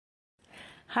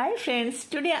Hi friends,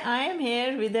 today I am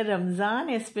here with a Ramzan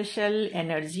special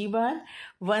energy bar.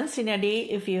 Once in a day,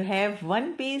 if you have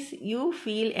one piece, you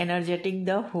feel energetic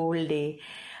the whole day.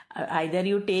 Either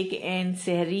you take in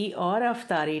Sehri or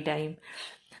Aftari time.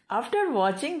 After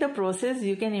watching the process,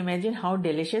 you can imagine how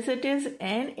delicious it is,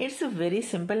 and it's very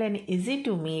simple and easy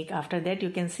to make. After that, you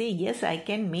can say, yes, I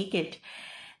can make it.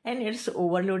 And it's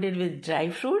overloaded with dry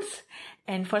fruits.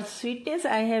 And for sweetness,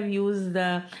 I have used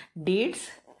the dates.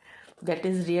 That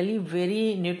is really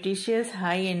very nutritious,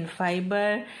 high in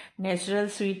fiber, natural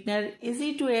sweetener,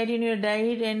 easy to add in your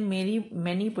diet, and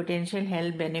many potential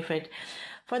health benefit.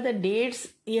 For the dates,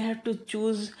 you have to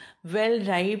choose well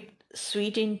ripe,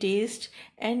 sweet in taste,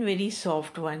 and very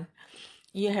soft one.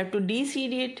 You have to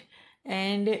de-seed it,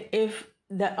 and if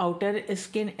the outer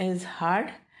skin is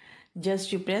hard,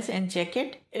 just you press and check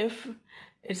it. If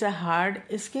it's a hard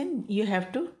skin, you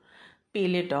have to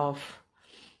peel it off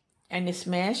and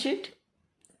smash it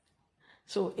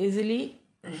so easily.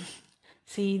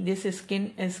 See, this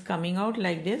skin is coming out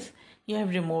like this. You have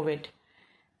to remove it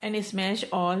and smash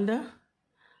all the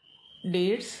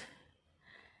dates.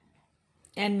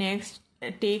 And next,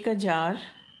 take a jar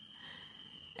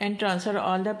and transfer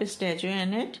all the pistachio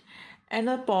in it, and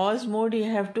the pause mode you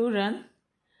have to run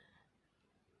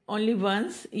only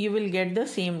once. You will get the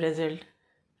same result.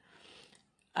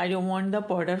 I don't want the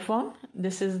powder form.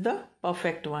 This is the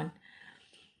perfect one.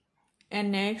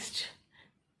 And next,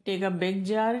 take a big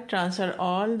jar, transfer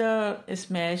all the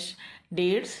smashed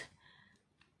dates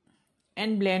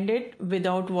and blend it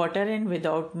without water and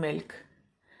without milk.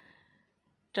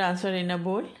 Transfer in a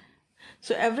bowl.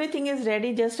 So everything is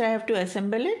ready, just I have to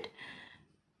assemble it.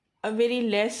 A very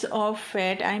less of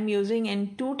fat I am using,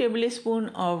 and 2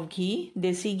 tablespoons of ghee,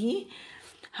 desi ghee,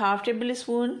 half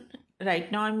tablespoon right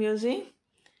now I am using.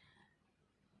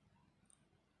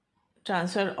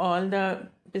 Transfer all the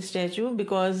pistachio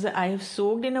because I have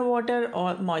soaked in a water,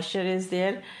 all moisture is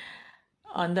there.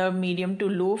 On the medium to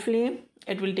low flame,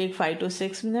 it will take 5 to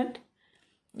 6 minutes.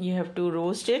 You have to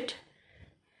roast it.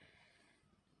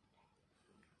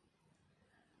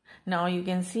 Now you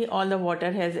can see all the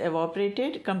water has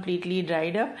evaporated, completely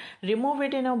dried up. Remove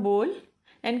it in a bowl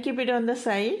and keep it on the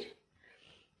side.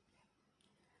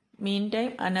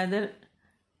 Meantime, another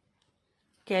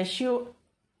cashew,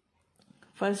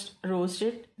 first roast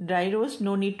it, dry roast,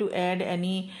 no need to add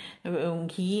any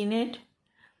ghee in it.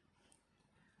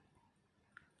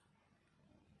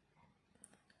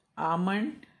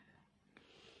 Almond,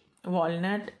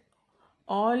 walnut,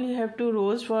 all you have to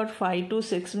roast for 5 to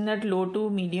 6 minutes, low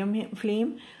to medium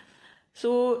flame,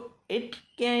 so it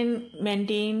can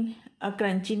maintain a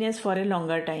crunchiness for a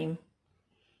longer time.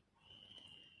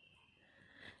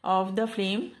 Off the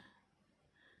flame,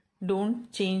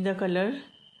 don't change the color.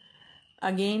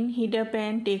 Again, heat a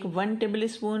pan, take 1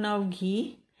 tablespoon of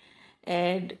ghee,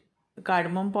 add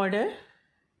cardamom powder,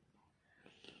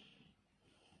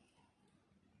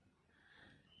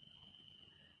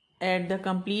 add the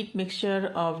complete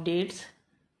mixture of dates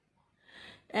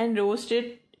and roast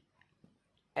it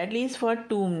at least for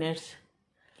 2 minutes.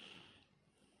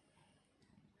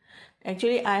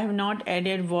 Actually, I have not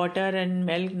added water and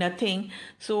milk, nothing,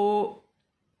 so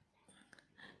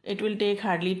it will take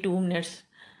hardly 2 minutes.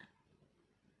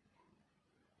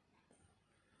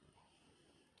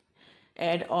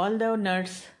 Add all the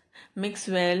nuts, mix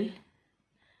well.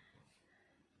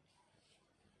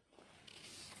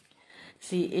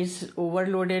 See, it's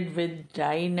overloaded with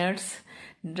dry nuts.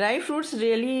 Dry fruits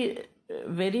really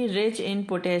very rich in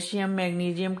potassium,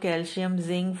 magnesium, calcium,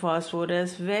 zinc,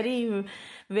 phosphorus,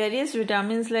 various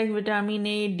vitamins like vitamin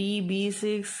A, D,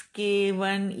 B6,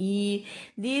 K1, E.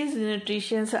 These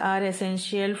nutrients are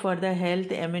essential for the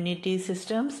health immunity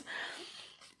systems.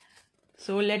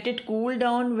 So let it cool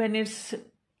down. When it's,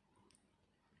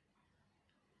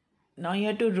 now you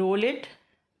have to roll it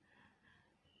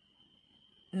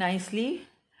nicely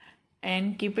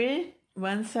and keep it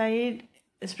one side.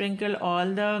 Sprinkle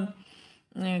all the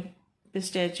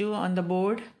pistachio on the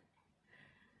board,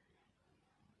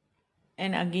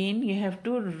 and again you have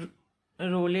to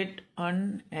roll it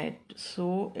on it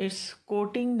so it's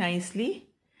coating nicely.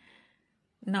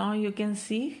 Now you can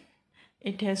see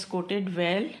it has coated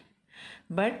well,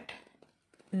 but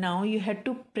now you have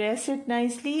to press it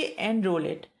nicely and roll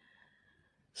it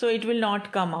so it will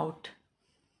not come out.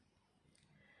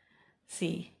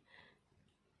 See.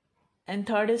 And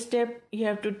third step, you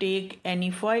have to take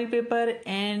any foil paper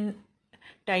and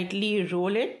tightly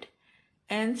roll it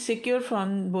and secure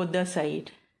from both the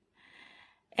sides,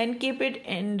 and keep it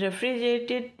and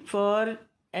refrigerate it for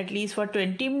at least for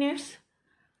 20 minutes.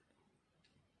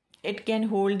 It can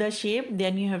hold the shape,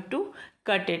 then you have to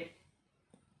cut it.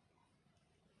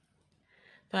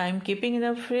 So I am keeping in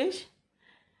the fridge.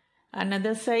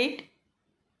 Another side,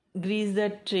 grease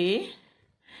the tray,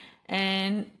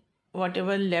 and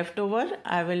whatever leftover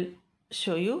I will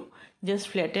show you. Just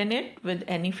flatten it with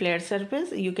any flat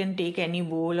surface. You can take any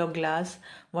bowl or glass,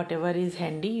 whatever is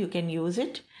handy, you can use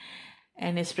it,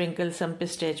 and sprinkle some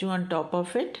pistachio on top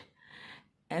of it.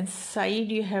 And side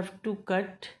you have to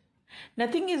cut.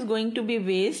 Nothing is going to be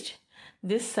waste.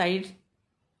 This side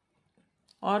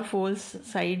or false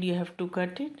side you have to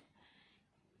cut it,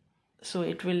 so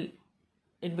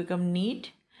it become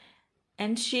neat.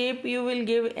 And shape you will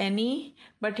give any,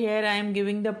 but here I am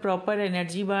giving the proper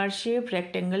energy bar shape,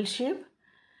 rectangle shape.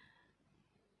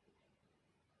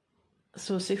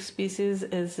 So 6 pieces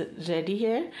is ready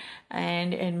here,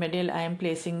 and in middle I am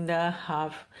placing the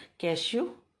half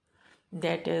cashew.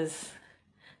 That is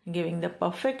giving the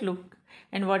perfect look.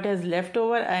 And what is left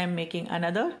over, I am making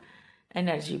another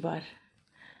energy bar.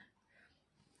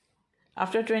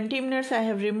 After 20 minutes I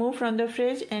have removed from the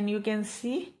fridge, and you can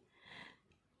see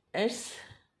it's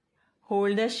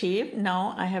hold the shape.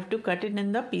 Now I have to cut it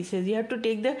in the pieces. You have to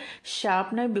take the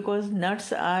sharp knife because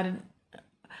nuts are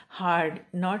hard,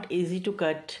 not easy to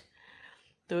cut.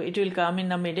 So it will come in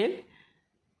the middle.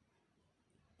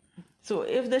 So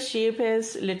if the shape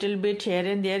has little bit here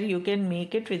and there, you can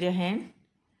make it with your hand.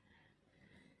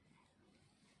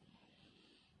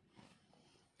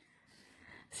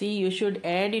 See, you should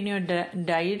add in your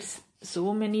diets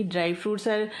so many dry fruits,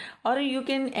 or you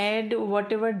can add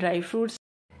whatever dry fruits.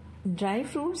 Dry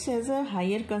fruits has a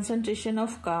higher concentration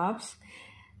of carbs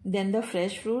than the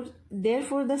fresh fruit.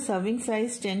 Therefore, the serving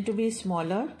size tend to be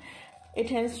smaller. It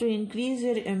helps to increase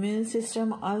your immune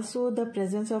system. Also, the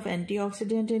presence of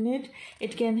antioxidant in it,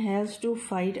 it can help to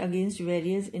fight against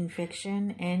various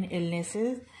infection and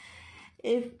illnesses.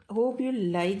 Hope you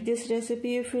like this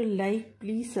recipe. If you like,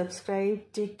 please subscribe.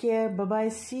 Take care. Bye bye.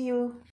 See you.